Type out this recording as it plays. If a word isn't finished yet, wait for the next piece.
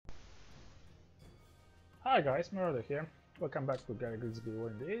Hi guys, Marauder here. Welcome back to Gary Grigsby War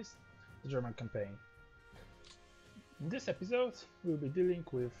in the East, the German campaign. In this episode, we'll be dealing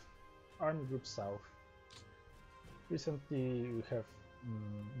with Army Group South. Recently we have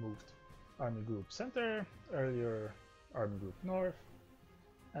moved Army Group Center, earlier Army Group North,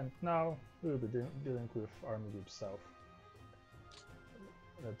 and now we'll be dealing with Army Group South.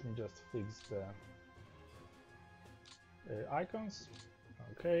 Let me just fix the icons.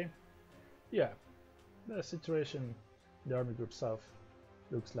 Okay. Yeah. The situation in the Army Group South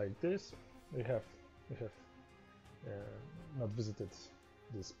looks like this. We have not visited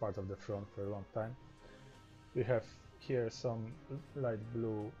this part of the front for a long time. We have here some light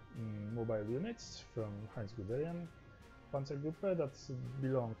blue mobile units from Guderians Panzers that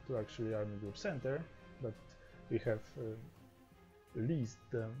belong to actually Army Group Center, but we have leased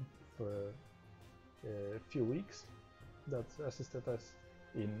them for a few weeks. That assisted us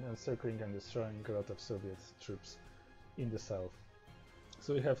in encircling and destroying a lot of Soviet troops in the south.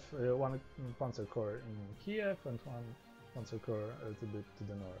 So we have one Panzer Corps in Kiev and one Panzer Corps a little bit to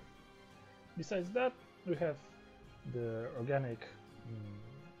the north. Besides that, we have the organic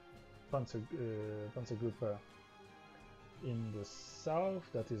Panzer Group in the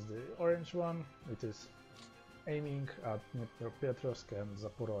south, that is the orange one. It is aiming at Dnepropetrovsk and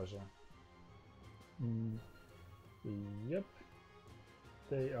Zaporozhye. Yep.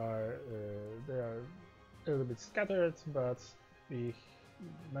 They are a little bit scattered, but we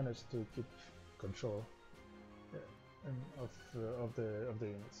managed to keep control of the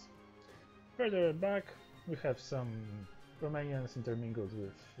units. Further back, we have some Romanians intermingled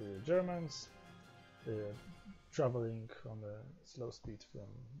with Germans, traveling on a slow speed from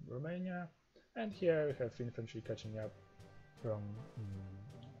Romania, and here we have infantry catching up from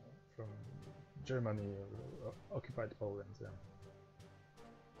Germany or occupied Poland.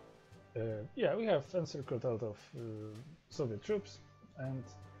 Yeah, we have encircled out of Soviet troops and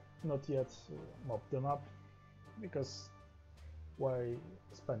not yet mopped them up, because why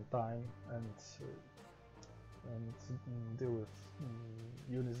spend time and deal with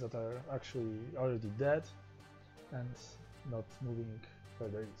units that are actually already dead and not moving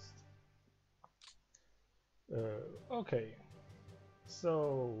further east. Okay,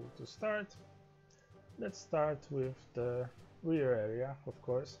 so to start, let's start with the rear area, of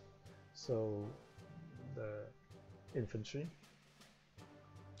course. So the infantry.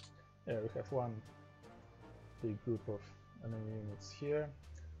 Yeah, we have one big group of enemy units here.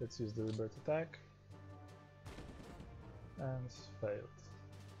 Let's use the Liberty attack. And failed.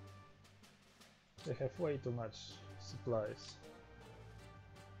 They have way too much supplies.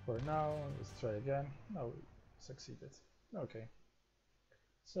 For now, let's try again. No, we succeeded. Okay.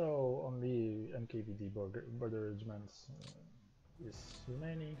 So only NKVD border regiments is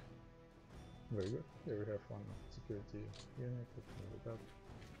remaining. Very good. Here we have one security unit. Let's move it up.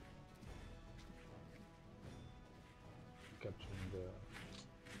 Capturing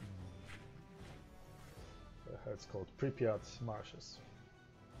how it's called, Pripyat marshes.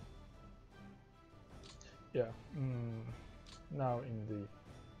 Yeah. Now in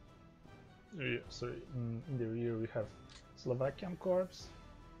the rear we have Slovakian Corps.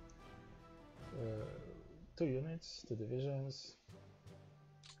 2 units, 2 divisions.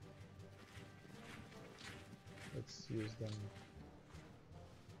 Let's use them.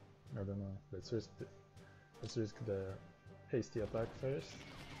 I don't know. Let's risk the hasty attack first.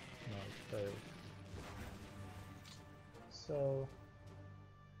 No, it failed. So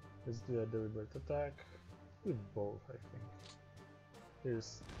let's do a deliberate attack with both, I think.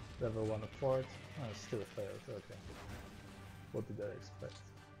 Here's level 1 of fort. Oh, it still failed. Okay. What did I expect?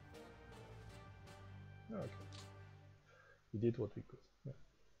 Okay. We did what we could. Yeah.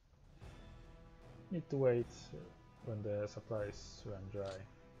 Need to wait when the supplies run dry.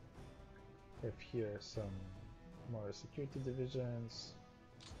 Have here some more security divisions.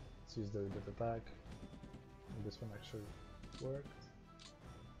 Let's use the Liberty attack. And this one actually worked.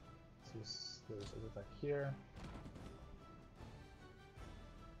 Let's use the Liberty attack here.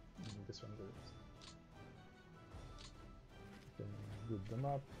 And this one did it. Then group them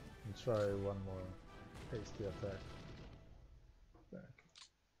up and try one more hasty attack. Okay.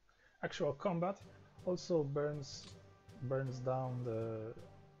 Actual combat also burns down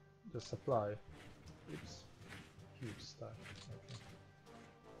the supply. Oops, huge stack.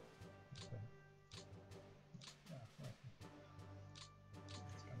 Okay. Okay. Yeah, okay.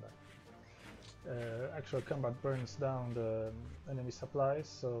 Let's come back. Actual combat burns down the enemy supplies,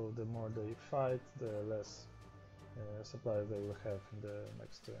 so the more they fight, the less supplies they will have in the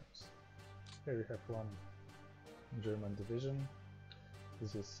next turns. Here we have one German division.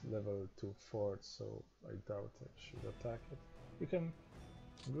 This is level 2 fort, so I doubt I should attack it. You can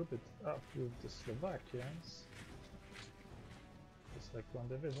group it up with the Slovakians, just like one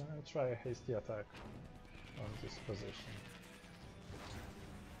division, and try a hasty attack on this position.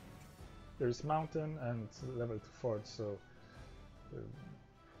 There's mountain and level 2 fort, so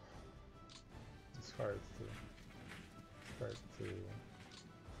it's hard to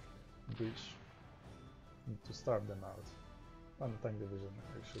breach and to starve them out. One tank division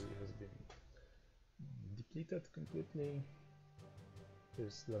actually has been depleted completely.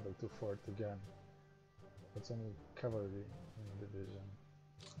 Here's level 2 fort again. It's only cavalry in the division.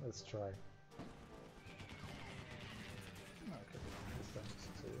 Let's try. Okay, this time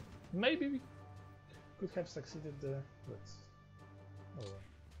succeeded. Maybe we could have succeeded there, but oh well.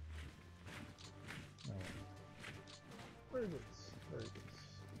 Oh well. Very good, very good.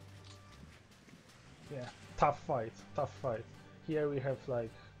 Yeah, tough fight, tough fight. Here we have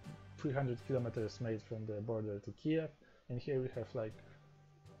like 300 kilometers made from the border to Kiev, and here we have like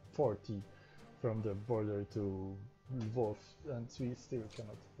 40 from the border to Lvov, and we still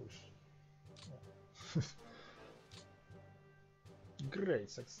cannot push. Yeah. Great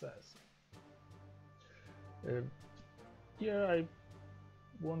success. Here I'm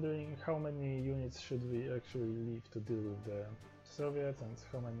wondering how many units should we actually leave to deal with the Soviet and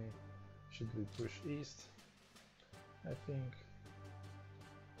how many should we push east. I think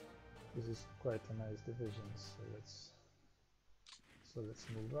this is quite a nice division, so let's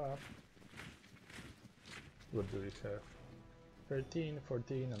move up. What do we have? 13,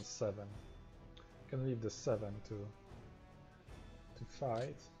 14 and 7. Can leave the 7 to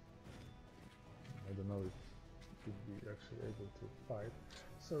fight. I don't know if we'd be actually able to fight.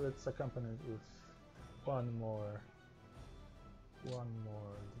 So let's accompany it with one more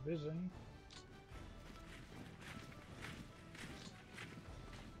division.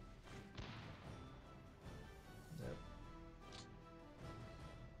 Yep.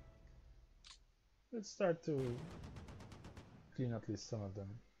 Let's start to clean at least some of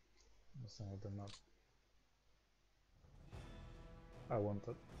them up. I won't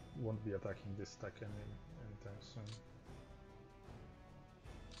be attacking this stack anytime soon.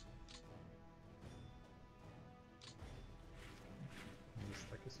 This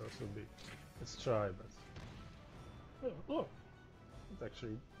stack is also big. Let's try, but oh, it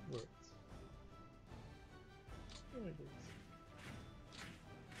actually worked. Very good.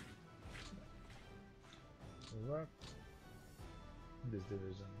 Move up. This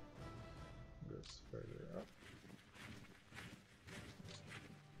division goes further up.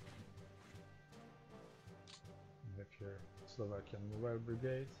 We have here Slovakian Mobile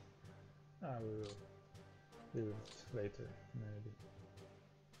Brigade. We will deal with it later, maybe.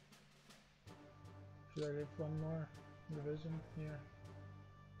 Should I leave one more division here?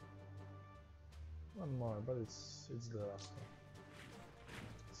 One more, but it's the last one.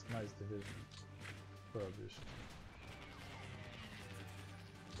 It's a nice division. Probably should.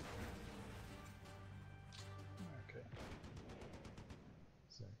 Okay.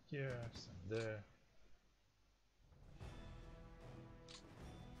 Some here, some there.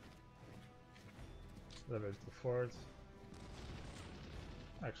 Level 2 fort.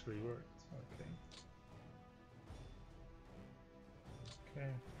 Actually worked. Okay.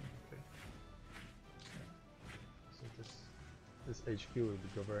 Okay. Okay. Yeah. So this HQ will be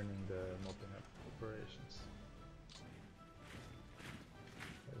governing the mopping up operations.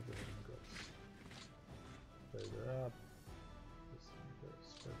 Everything goes further up. This one goes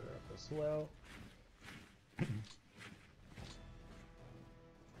further up as well.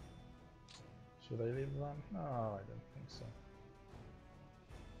 Should I leave one? No, I don't think so.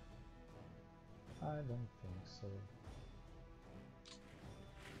 I don't think so.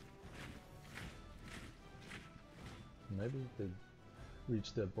 Maybe they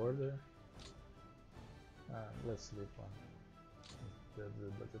reach the border. Let's leave one. The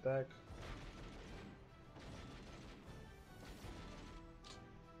attack.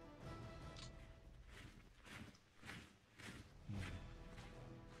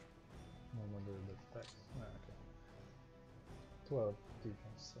 No wonder the attacks. Okay. 12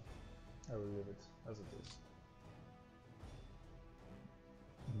 defense, so I will leave it as it is.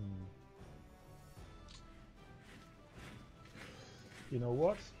 You know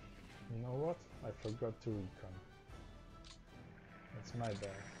what? You know what? I forgot to recon. That's my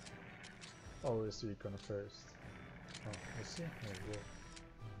bad. Always recon first. Oh, you see? There we go.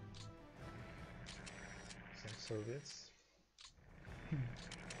 Some Soviets. In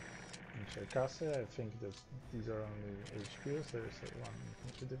Cherkasy, I think that these are only HQs. There's one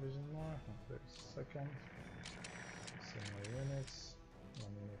infantry division more. There's second. Some more units.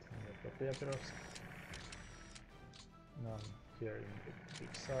 Dnepropetrovsk. None here in the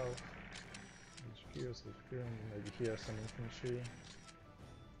deep south. HQs, maybe here some infantry.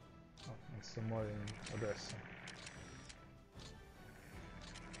 Oh, and some more in Odessa.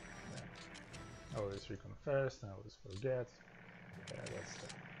 Yeah. I always recon first, and I always forget. Yeah, that's the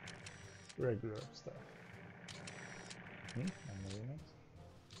regular stuff. And the unit.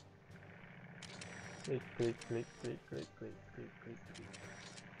 Click, click, click, click, click, click, click, click, click.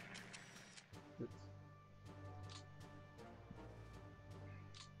 Good.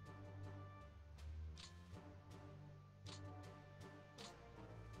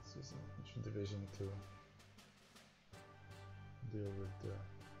 Let's use an infantry division to deal with the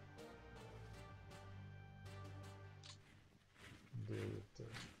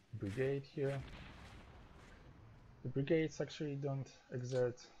brigade here. The brigades actually don't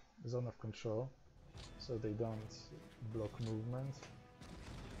exert zone of control, so they don't block movement,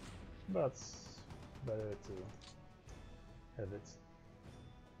 but better to have it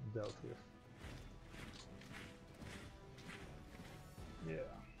dealt with. Yeah.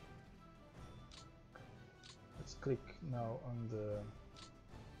 Let's click now on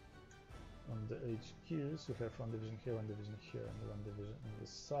the HQs. We have one division here, and one division in the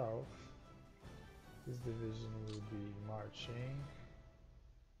south. This division will be marching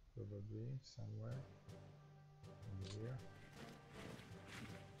probably somewhere in here.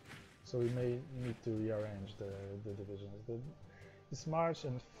 So we may need to rearrange the divisions. This march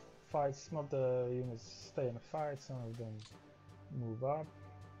and fight, some of the units stay and fight, some of them move up.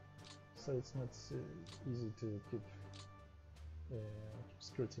 So it's not easy to keep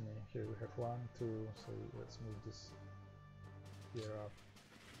scrutiny. Here we have 1, 2, so let's move this here up.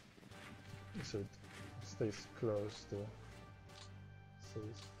 So it stays close to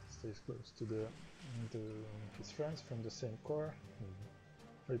his friends from the same corps,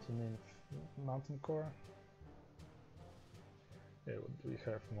 39th Mountain Corps. Yeah, what do we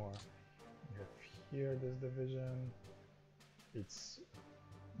have more? We have here this division. It's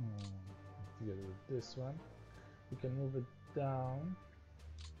together with this one. We can move it down,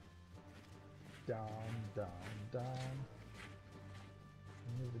 down, down, down.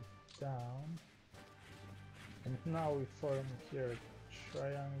 Move it down. And now we form here a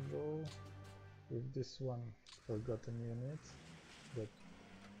triangle with this one forgotten unit that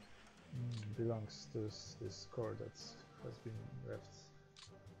belongs to this corps that has been left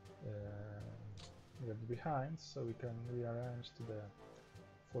behind, so we can rearrange to the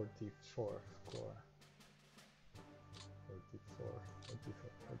 44th Corps. 44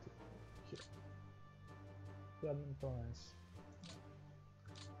 here. Admin points.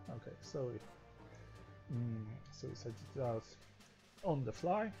 Okay, so we set it out on the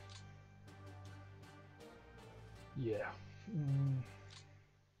fly. Yeah.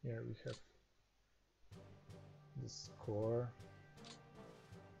 Here we have this corps.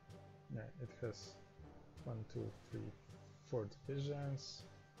 Yeah, it has 1, 2, 3, 4 divisions.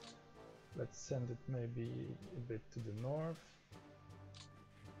 Let's send it maybe a bit to the north.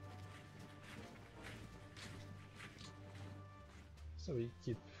 So we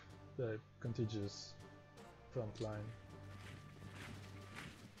keep the contiguous front line.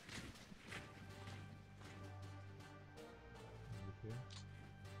 Okay.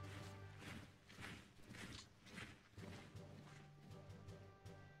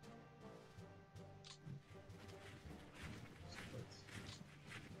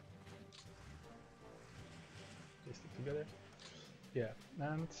 Paste it together. Yeah,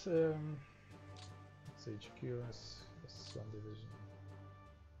 and let's HQ as one division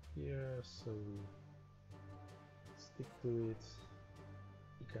here, so we stick to it.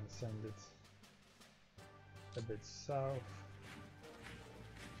 You can send it a bit south,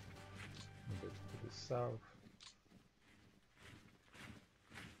 a bit to the south.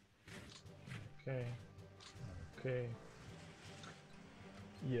 Okay, okay.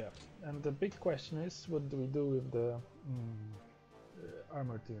 Yeah, and the big question is, what do we do with the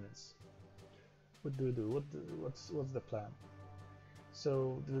armored units? What do we do? What's the plan?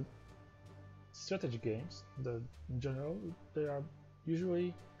 So the strategy games, in general, they're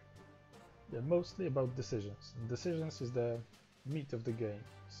mostly about decisions. And decisions is the meat of the game.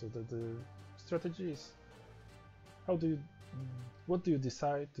 So the strategy is what do you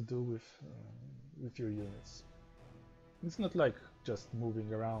decide to do with your units? It's not like just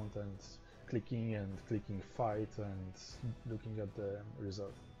moving around and clicking fight and looking at the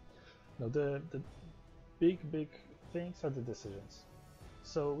result. No, the big things are the decisions.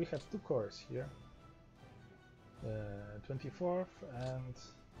 So we have 2 corps here, 24th and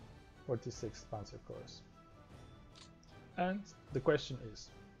 46th Panzer Corps. And the question is,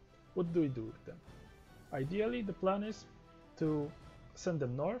 what do we do with them? Ideally, the plan is to send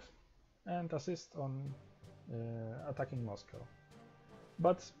them north and assist on attacking Moscow.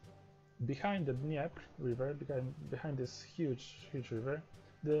 But behind the Dnieper river, behind this huge river,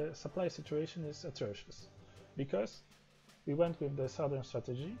 the supply situation is atrocious, because we went with the southern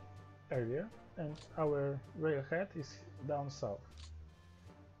strategy earlier, and our railhead is down south.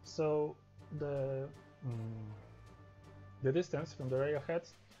 So the distance from the railhead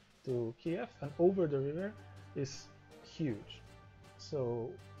to Kiev and over the river is huge.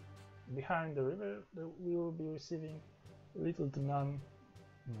 So behind the river we will be receiving little to none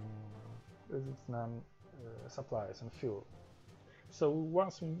supplies and fuel. So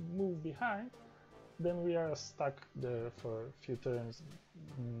once we move behind, then we are stuck there for a few turns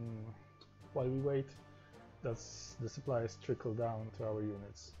while we wait that the supplies trickle down to our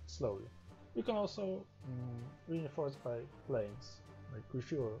units slowly. We can also reinforce by planes, like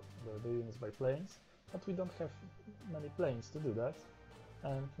refuel the units by planes, but we don't have many planes to do that,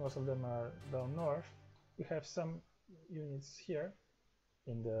 and most of them are down north. We have some units here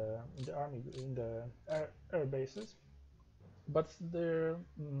in the army, in the air bases, but their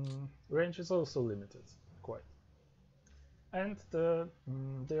range is also limited quite, and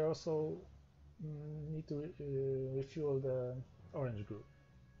they also need to refuel the orange group.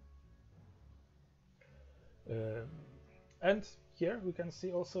 And here we can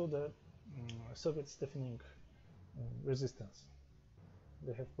see also the Soviet stiffening resistance.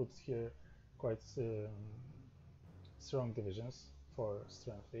 They have put here quite strong divisions for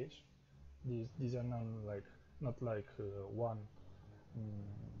strength each. These are not like one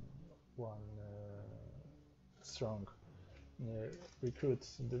strong recruit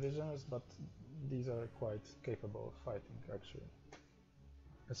divisions, but these are quite capable of fighting actually,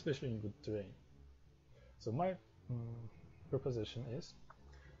 especially in good terrain. So my proposition is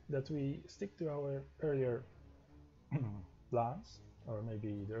that we stick to our earlier plans, or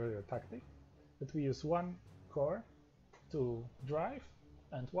maybe the earlier tactic, that we use one corps to drive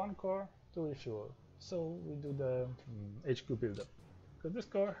and one corps to refuel. So we do the HQ buildup, because this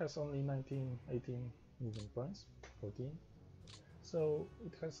corps has only 19, 18 moving points, 14. So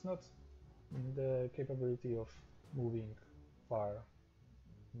it has not the capability of moving far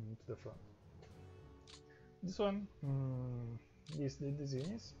to the front. This one, these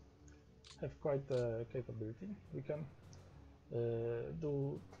units have quite the capability. We can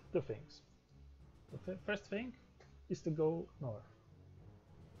do two things. The first thing is to go north,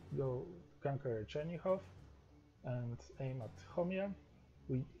 go conquer Chernihiv and aim at Homia.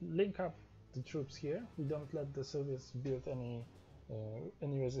 We link up the troops here. We don't let the Soviets build any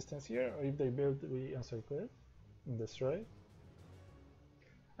resistance here, or if they build, we encircle it and destroy it.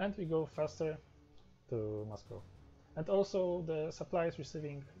 And we go faster to Moscow. And also the supplies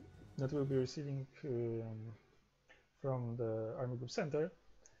that we'll be receiving from the Army Group Center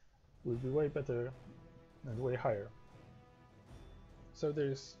will be way better and way higher. So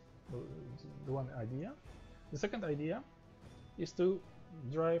there's the one idea. The second idea is to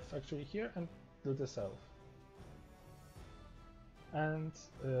drive actually here and to the south, and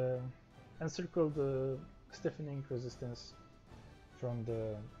encircle the stiffening resistance from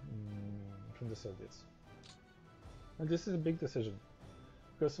the Soviets. And this is a big decision,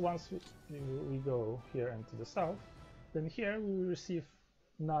 because once we go here and to the south, then here we will receive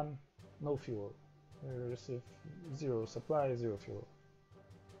no fuel. We will receive zero supply, zero fuel.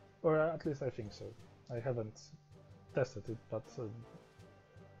 Or at least I think so. I haven't tested it, but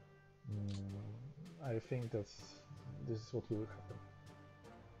I think that this is what will happen.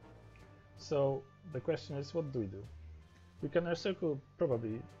 So the question is, what do we do? We can encircle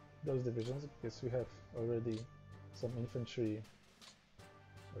probably those divisions, because we have already some infantry,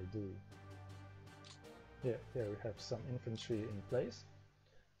 or do we? Yeah, here we have some infantry in place,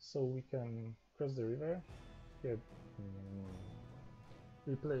 so we can cross the river here,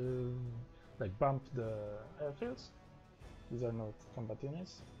 bump the airfields. These are not combat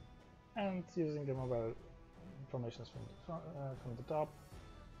units, and using the mobile formations from the top,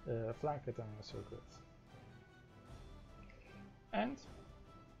 flank it and encircle it. And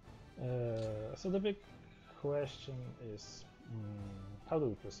so the big question is, how do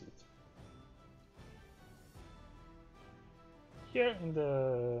we proceed? Here in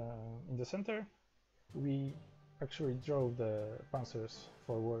the center, we actually drove the panzers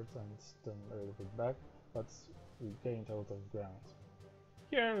forward and then a little bit back, but we gained a lot of ground.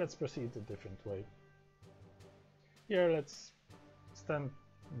 Here, let's proceed a different way. Here, let's stand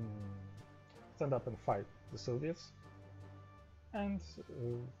up and fight the Soviets, and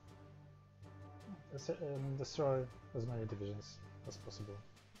destroy as many divisions as possible.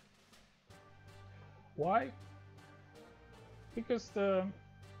 Why? Because the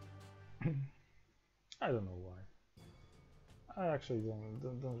I don't know why. I actually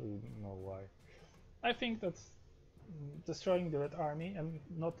don't really know why. I think that destroying the Red Army and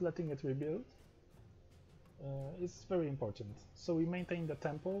not letting it rebuild is very important. So we maintain the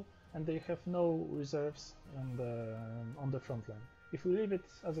temple, and they have no reserves on the front line. If we leave it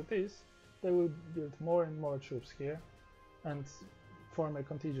as it is, they will build more and more troops here, and form a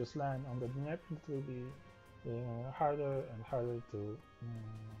contiguous line on the Dnieper. It will be harder and harder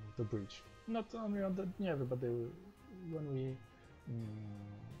to breach. Not only on the Dnieper, but they will, when we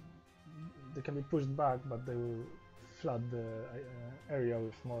they can be pushed back, but they will flood the area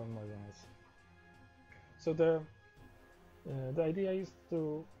with more and more units. So the idea is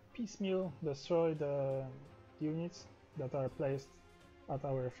to piecemeal destroy the units that are placed at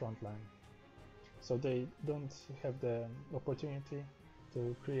our front line, so they don't have the opportunity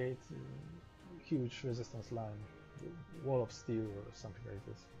to create huge resistance line, wall of steel or something like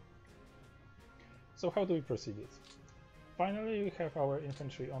this. So how do we proceed it? Finally, we have our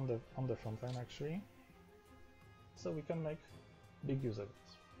infantry on the front line actually, so we can make big use of it.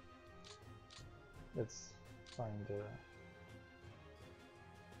 Let's find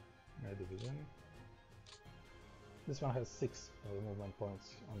my division. This one has 6 movement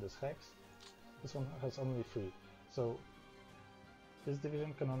points on this hex. This one has only 3. So this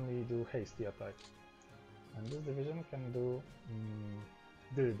division can only do hasty attack, and this division can do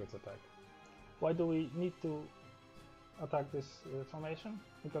deliberate attack. Why do we need to attack this formation?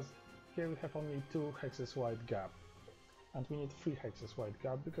 Because here we have only 2 hexes wide gap, and we need 3 hexes wide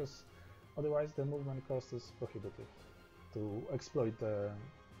gap, because otherwise the movement cost is prohibitive to exploit the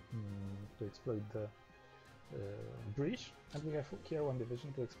breach, and we have here 1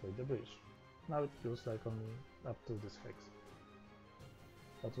 division to exploit the breach. Now it feels like only up to this hex,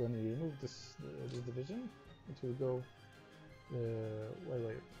 but when we remove this division, it will go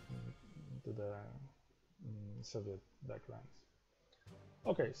way to the Soviet backlines.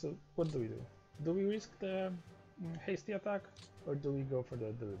 Okay, so what do? Do we risk the hasty attack, or do we go for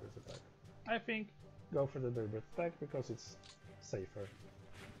the deliberate attack? I think go for the deliberate attack because it's safer.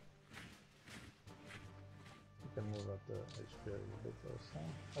 You can move up the HP a bit also.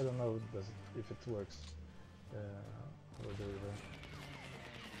 I don't know if it works over the river.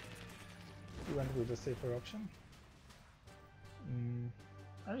 We went with the safer option,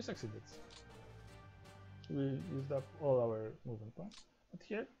 and we succeeded. We used up all our movement points, but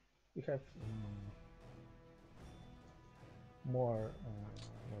here we have more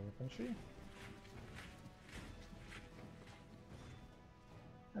infantry,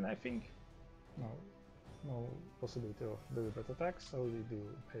 and I think no possibility of deliberate attack, so we do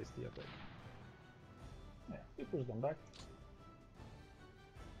hasty attack. Yeah, we push them back,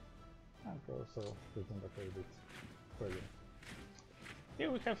 and also push them back a little bit further.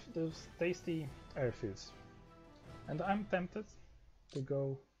 Here we have those tasty airfields, and I'm tempted to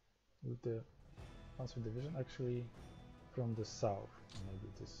go with the Panzer division actually from the south, maybe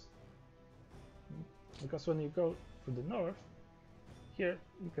this, because when you go to the north, here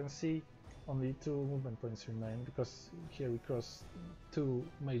you can see only 2 movement points remain, because here we cross 2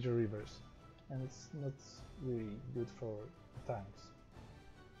 major rivers, and it's not really good for tanks.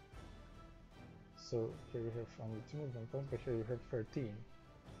 So here we have only 2 movement points, but here we have 13.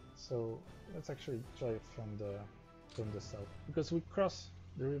 So let's actually try it from the south, because we cross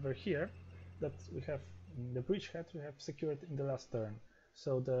the river here, that we have the bridgehead we have secured in the last turn,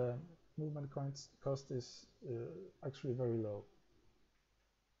 so the movement cost is actually very low.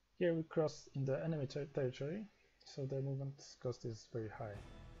 Here we cross in the enemy territory, so the movement cost is very high.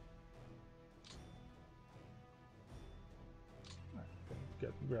 I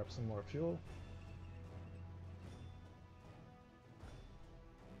can grab some more fuel.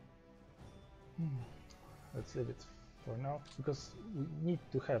 Let's leave it for now, because we need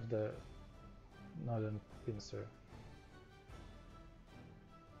to have the northern pincer.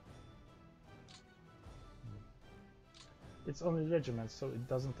 It's only regiments, so it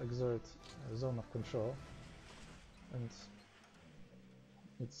doesn't exert a zone of control, and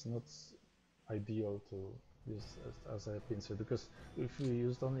it's not ideal to use as a pincer, because if we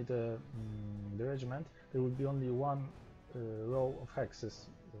used only the regiment, there would be only 1 row of hexes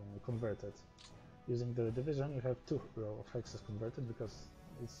converted. Using the division, you have 2 rows of hexes converted, because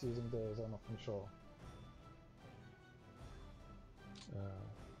it's using the zone of control.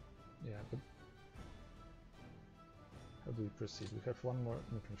 Yeah, but how do we proceed? We have 1 more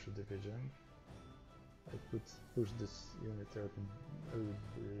infantry division. I could push this unit a little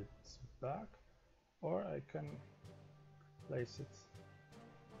bit back, or I can place it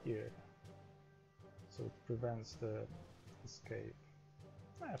here. So so it prevents the escape.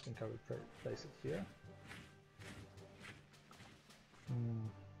 I think I will place it here.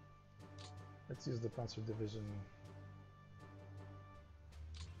 Let's use the Panzer Division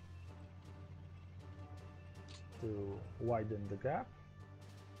to widen the gap.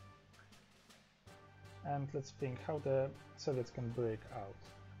 And let's think how the Soviets can break out.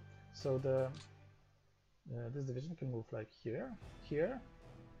 So this division can move like here, here,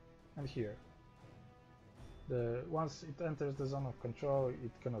 and here. Once it enters the zone of control,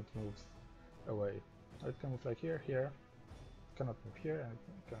 it cannot move away. It can move like here, here. It cannot move here, and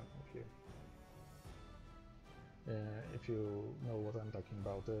it cannot move here. If you know what I'm talking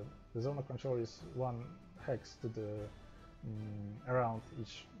about, the zone of control is one hex to the around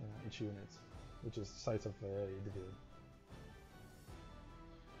each unit, which is the size of a division.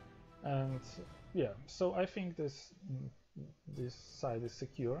 And yeah, so I think this side is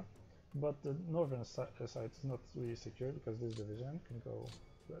secure, but the northern side is not really secure, because this division can go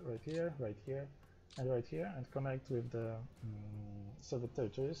right here, and right here, and connect with the Soviet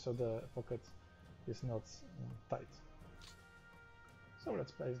territory, so the pocket is not tight. So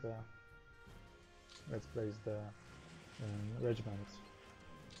let's place the regiment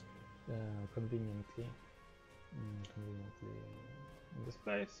conveniently in this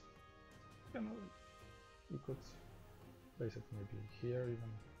place. You could place it maybe here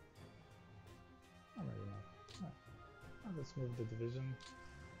even. Oh, maybe not. No. Let's move the division.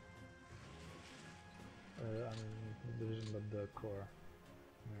 I mean the division, but the core.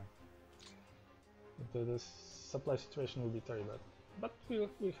 Yeah. The supply situation will be very bad. But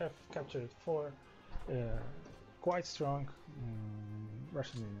we have captured 4 quite strong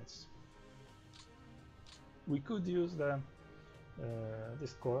Russian units. We could use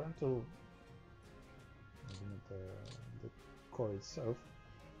this core to maybe not the core itself,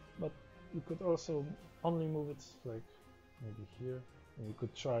 but we could also only move it like maybe here. And we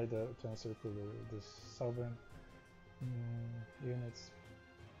could try to encircle the southern units,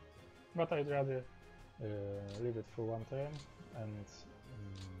 but I'd rather leave it for one turn and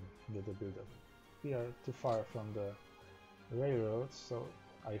do the build-up. We are too far from the railroads, so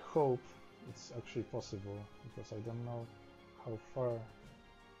I hope it's actually possible, because I don't know how far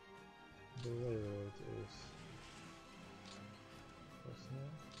the railroad is.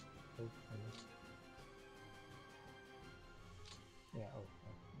 Yeah,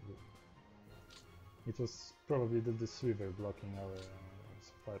 good. It was probably this river blocking our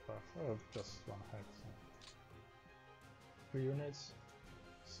supply path, or just one hex. 3 units,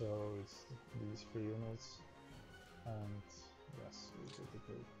 so it's these 3 units, and yes, we did it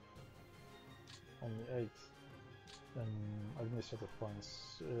good. Only 8 administrative points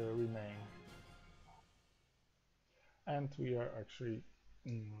remain, and we are actually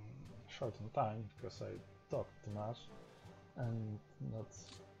short on time, because I talked too much and not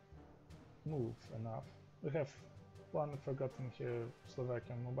move enough. We have one forgotten here,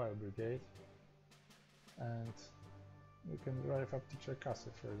 Slovakian Mobile Brigade, and we can drive up to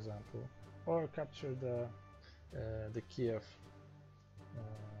Cherkasy, for example, or capture the Kiev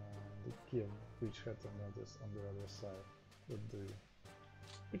bridgehead on the other side.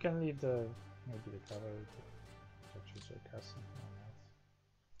 We can leave maybe the cavalry to capture Cherkasy.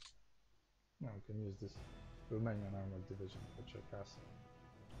 No, we can use this Romanian armored division for Cherkasy.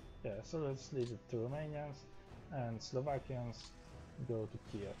 Yeah, so let's leave it to Romanians, and Slovakians go to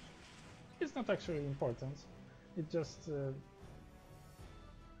Kiev. It's not actually important. It's just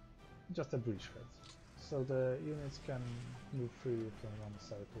a bridgehead, so the units can move freely from one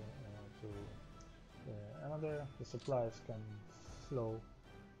side to another. The supplies can flow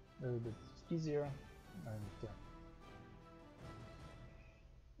a little bit easier, and yeah.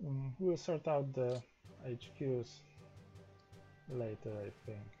 We'll sort out the HQs later, I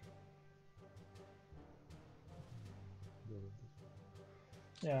think.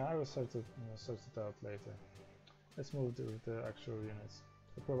 Yeah, I will sort it out later. Let's move to the actual units.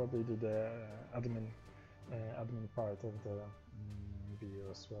 I'll probably do the admin part of the video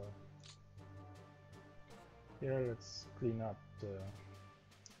as well. Here, let's clean up the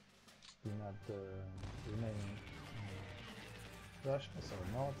remaining Russians or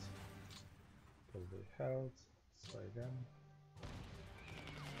not, because they held. Let's try again.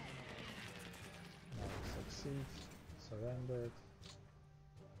 Now we succeed. Surrendered.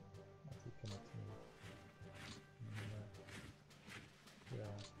 But we cannot move.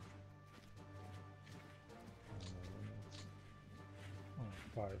 Yeah.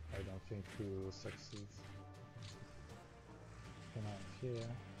 5. I don't think we will succeed. Come on here.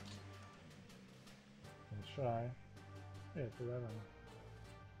 Can try. Yeah, 11.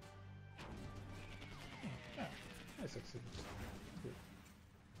 I succeeded. Good.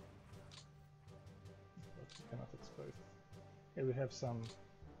 But we cannot exploit. Here we have some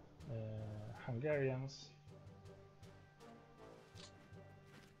Hungarians.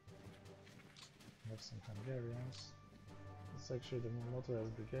 We have some Hungarians. It's actually the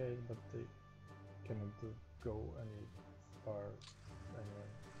motorized brigade, but they cannot go any far anyway.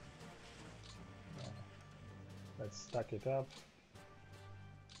 Let's stack it up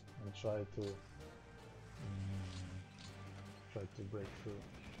and try to break through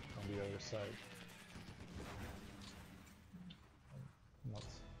on the other side. I'm not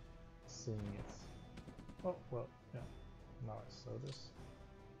seeing it. Oh well, yeah. Now I saw this.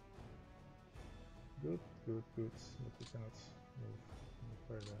 Good, good, good. But we cannot move any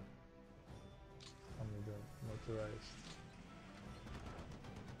further. Only the motorized.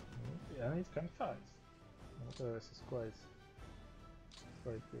 And it can fight. Motorized is quite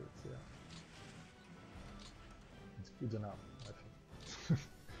good, yeah. It's good enough, I think.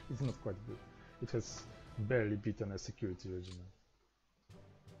 It's not quite good. It has barely beaten a security regiment.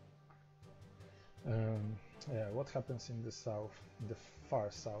 Yeah, what happens in the south, the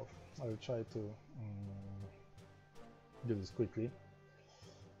far south? I will try to do this quickly.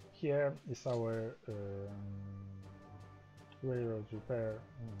 Here is our railroad repair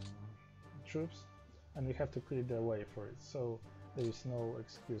troops, and we have to clear the way for it. So there is no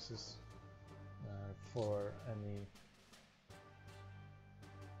excuses for any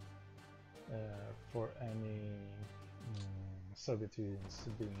Soviet units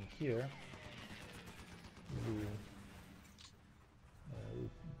being here. We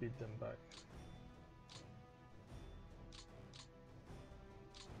beat them back.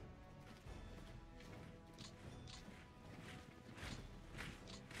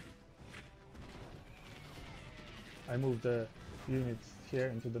 I moved the units here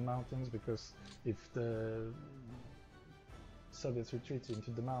into the mountains because if the Soviets retreat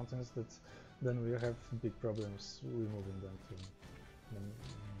into the mountains, then we have big problems removing them to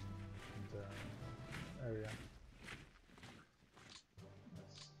the area.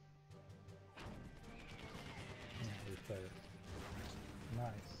 Yes. Repair.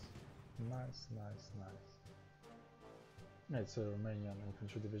 Nice, nice, nice, nice. It's a Romanian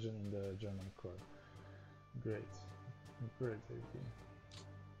infantry division in the German Corps. Great, great idea.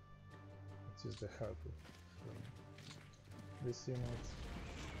 Let's use the help from this unit,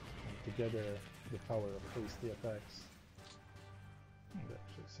 and together the power of hasty attacks. And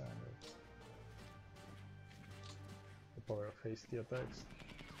actually signed it. The power of hasty attacks.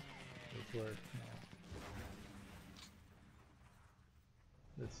 It worked now.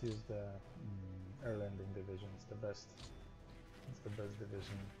 Let's use the air landing division. It's the best. It's the best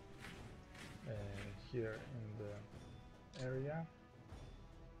division here in the area.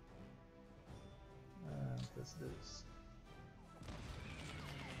 And let's do this.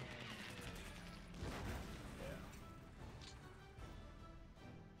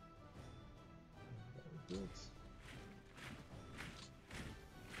 Good.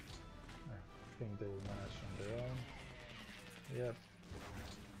 I think they will manage on their own. Yep.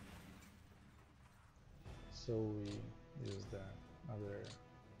 So we use the other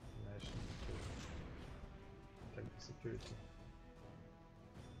nation to protect the security.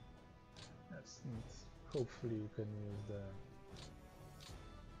 Yes, and hopefully you can use the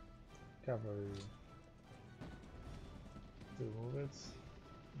cavalry to move it.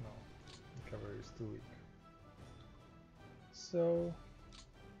 No, the cavalry is too weak. So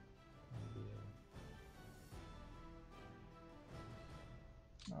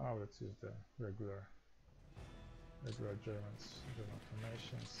now let's use the regular German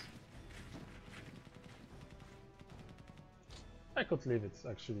formations. I could leave it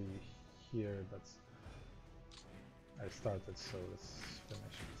actually here, but I started, so let's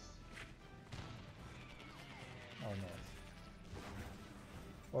finish it. Or not.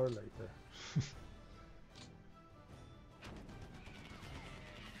 Or later.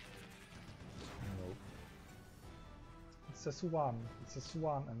 Nope. It says 1. It says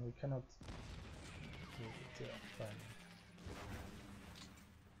 1 and we cannot move it. Yeah, fine.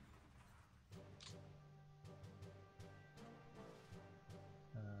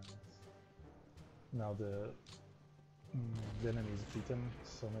 Now the enemy is beaten,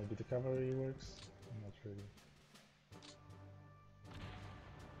 so maybe the cavalry works. Not really.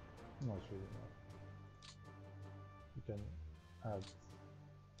 Not really, no. You can add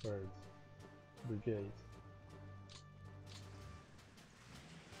 3rd brigade.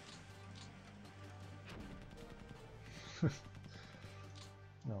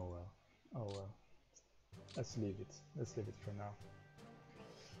 Oh well. Oh well. Let's leave it. Let's leave it for now.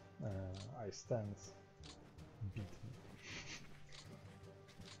 I stand beat me.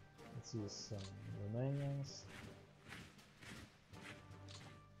 Let's use some Romanians.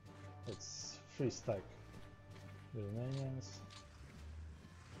 Let's free stack the Romanians.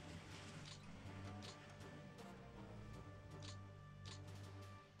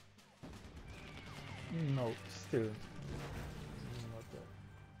 No, still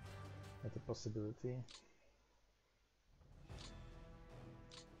not a possibility.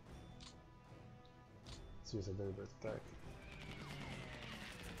 Let's use a deliberate attack.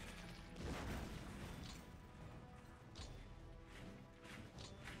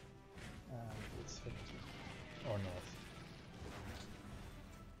 And it's hit or not.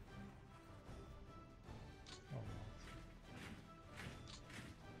 Or not.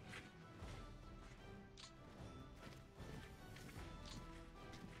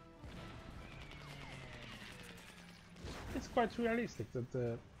 It's quite realistic that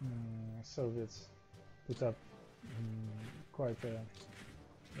the Soviets put up quite a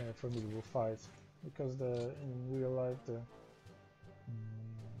formidable fight, because in real life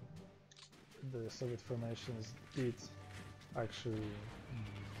the Soviet formations did actually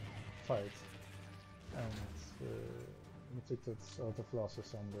fight and inflicted a lot of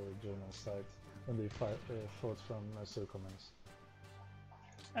losses on the German side when they fought from encirclements.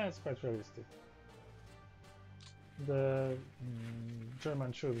 And it's quite realistic. The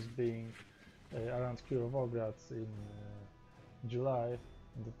German troops being around Kirovograd in July,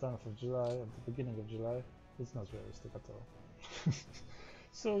 on the 10th of July, at the beginning of July, it's not realistic at all.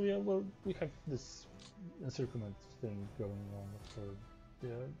 So yeah, well, we have this encirclement thing going on for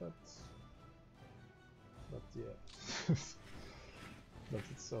but yeah, but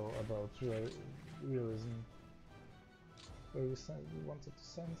it's all about realism. Where we wanted to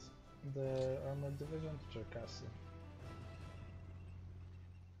send the armored division to Cherkasy.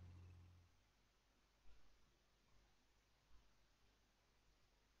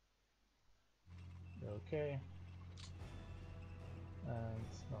 Okay.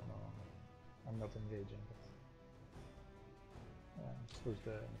 And no, I'm not engaging. But push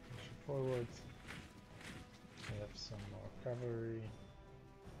the infantry forward. We have some more cavalry.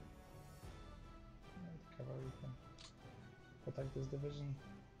 The cavalry can attack this division.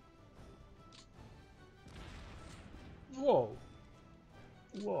 Whoa!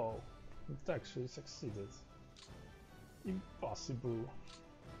 Whoa! It actually succeeded. Impossible.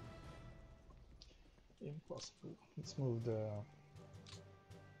 Impossible. Let's move the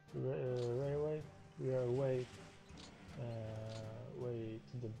railway. We are way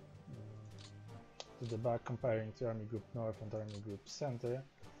to the back comparing to Army Group North and Army Group Center,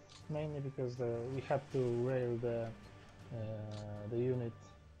 mainly because we had to rail the unit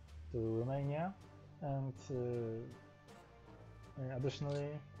to Romania, and additionally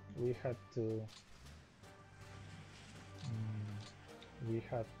we had to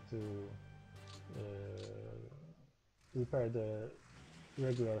repair the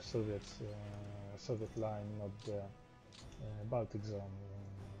regular Soviet line, not the Baltic Zone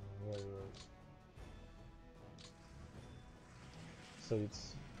railroad. So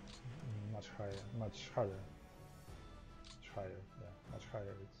it's much harder. It's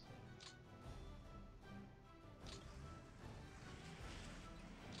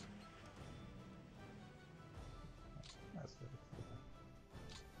that's good.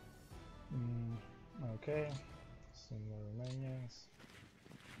 Okay, some more Romanians.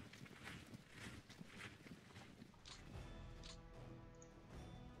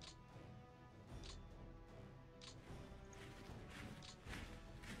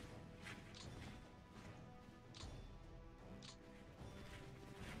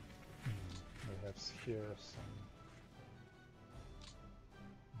 We have here some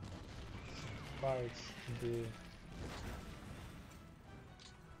fights to do.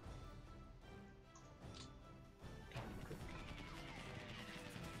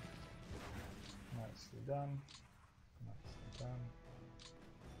 Nicely done. Nicely done.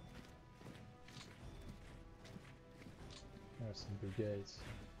 There's some brigades.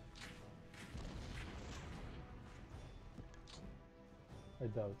 I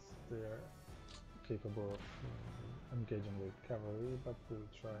doubt they are capable of engaging with cavalry, but we'll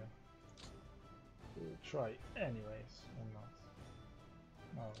try. We'll try anyways, or not.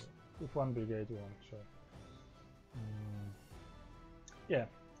 No, with one brigade we won't try. Yeah,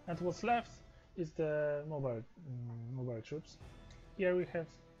 and what's left is the mobile troops. Here we have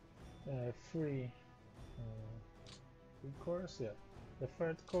three corps. Yeah, the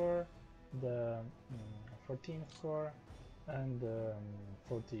 3rd Corps, the 14th Corps, and the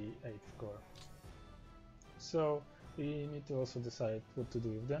 48th Corps. So we need to also decide what to do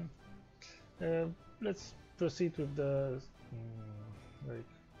with them. Let's proceed with the like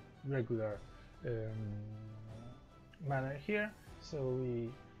regular manner here. So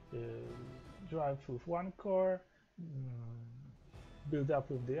we drive with one core, build up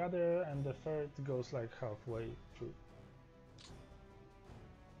with the other, and the third goes like halfway through.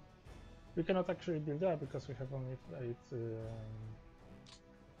 We cannot actually build up because we have only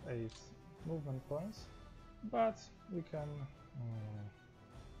 8 movement points, but we can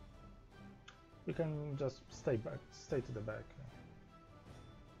just stay to the back.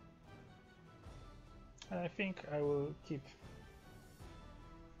 And I think I will keep.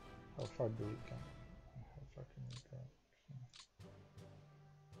 How far do we can? How far can we go?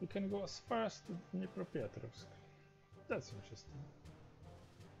 We can go as far as to Dnepropetrovsk. That's interesting.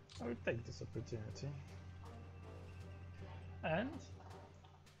 I will take this opportunity. And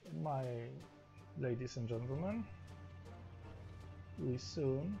my ladies and gentlemen, we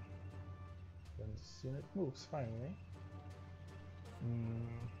soon, when this unit moves finally,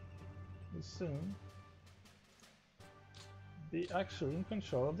 we soon be actually in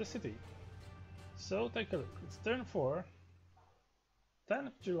control of the city. So take a look. It's turn 4, 10th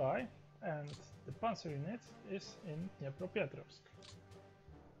of July, and the Panzer unit is in Dnepropetrovsk.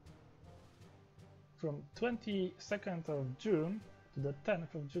 From 22nd of June to the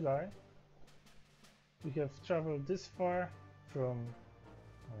 10th of July, we have traveled this far from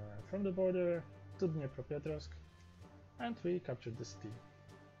the border to Dnepropetrovsk, and we captured the city.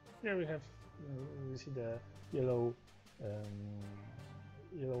 Here we have we see the yellow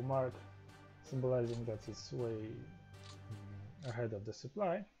mark symbolizing that it's way ahead of the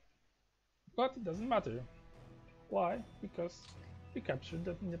supply, but it doesn't matter. Why? Because we captured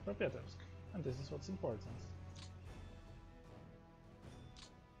the Dnepropetrovsk, and this is what's important.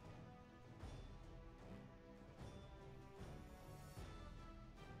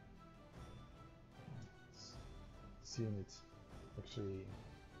 This unit actually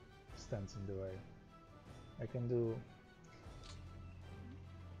stands in the way. I can do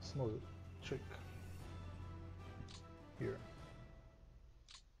a small trick here.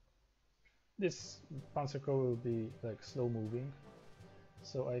 This Panzer Corps will be like slow moving,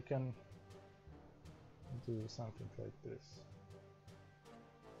 so I can do something like this.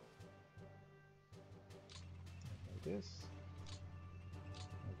 Like this.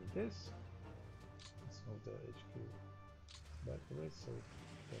 Like this. Let's move the HQ back a bit so it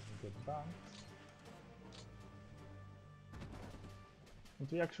doesn't get bumped. And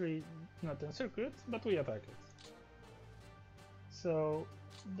we actually not encircle it, but we attack it. So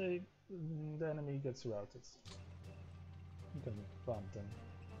the enemy gets routed. You can bump them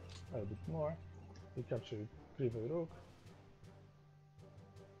a bit more. We capture Krivoy Rog.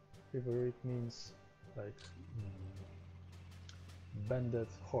 Krivoy Rog means like bended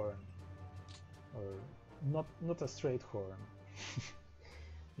horn, or not a straight horn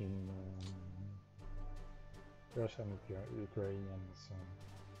in Russian, Ukrainian, and so on.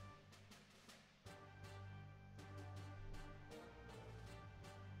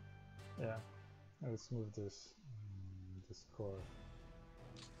 Yeah, let's move this core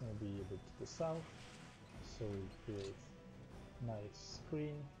maybe a bit to the south, so we create nice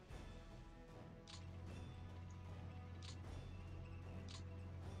screen.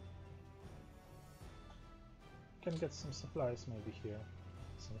 Can get some supplies maybe here,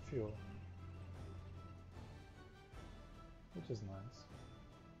 some fuel, which is nice.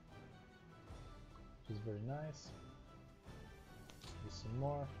 Which is very nice. Do some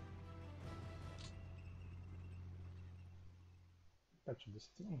more. Actually,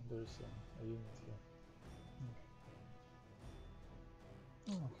 there's a unit here.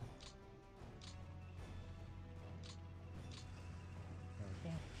 Oh, okay.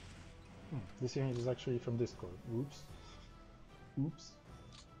 Okay. This unit is actually from this core. Oops. Oops.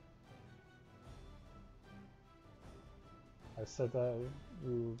 I said I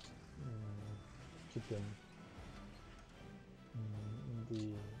will keep them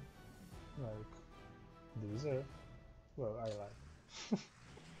in the reserve. Well, I like.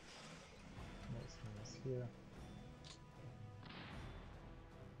 Nice here.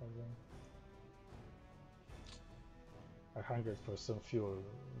 I hungered for some fuel,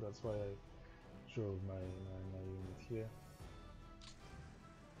 that's why I drove my unit here.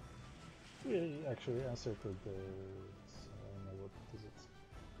 We actually encircled the, I don't know what is it,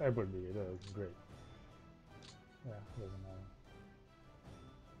 airborne brigade. That was great. Yeah, doesn't matter.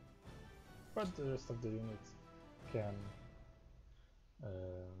 But the rest of the unit can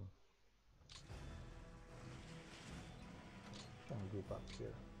group up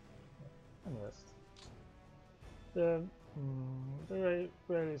here, yeah, and rest. The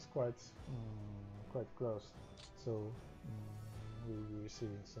rail is quite quite close, so we'll be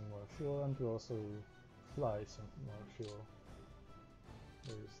receiving some more fuel, and we'll also fly some more fuel.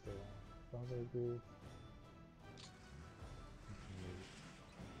 There's the Panzer group.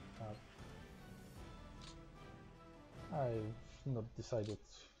 I've not decided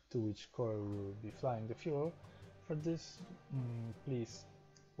to which corps will be flying the fuel. For this, please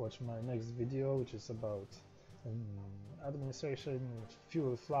watch my next video, which is about administration,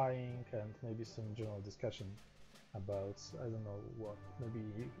 fuel flying, and maybe some general discussion about, I don't know what, maybe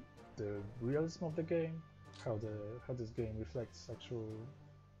the realism of the game, how this game reflects actual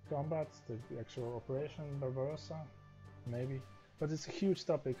combat, the actual Operation Barbarossa, maybe. But it's a huge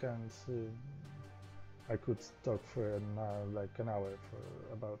topic, and I could talk for like an hour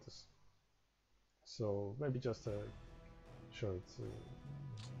about this. So maybe just a short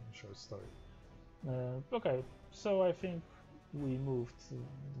story. Okay, so I think we moved the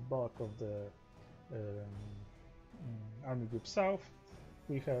bulk of the Army Group South.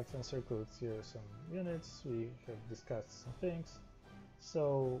 We have encircled here some units, we have discussed some things.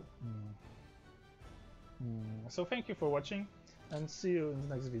 So, so thank you for watching, and see you in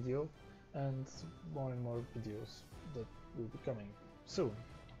the next video, and more videos that will be coming soon.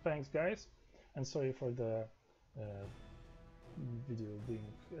 Thanks guys, and sorry for the video being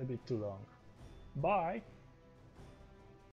a bit too long. Bye!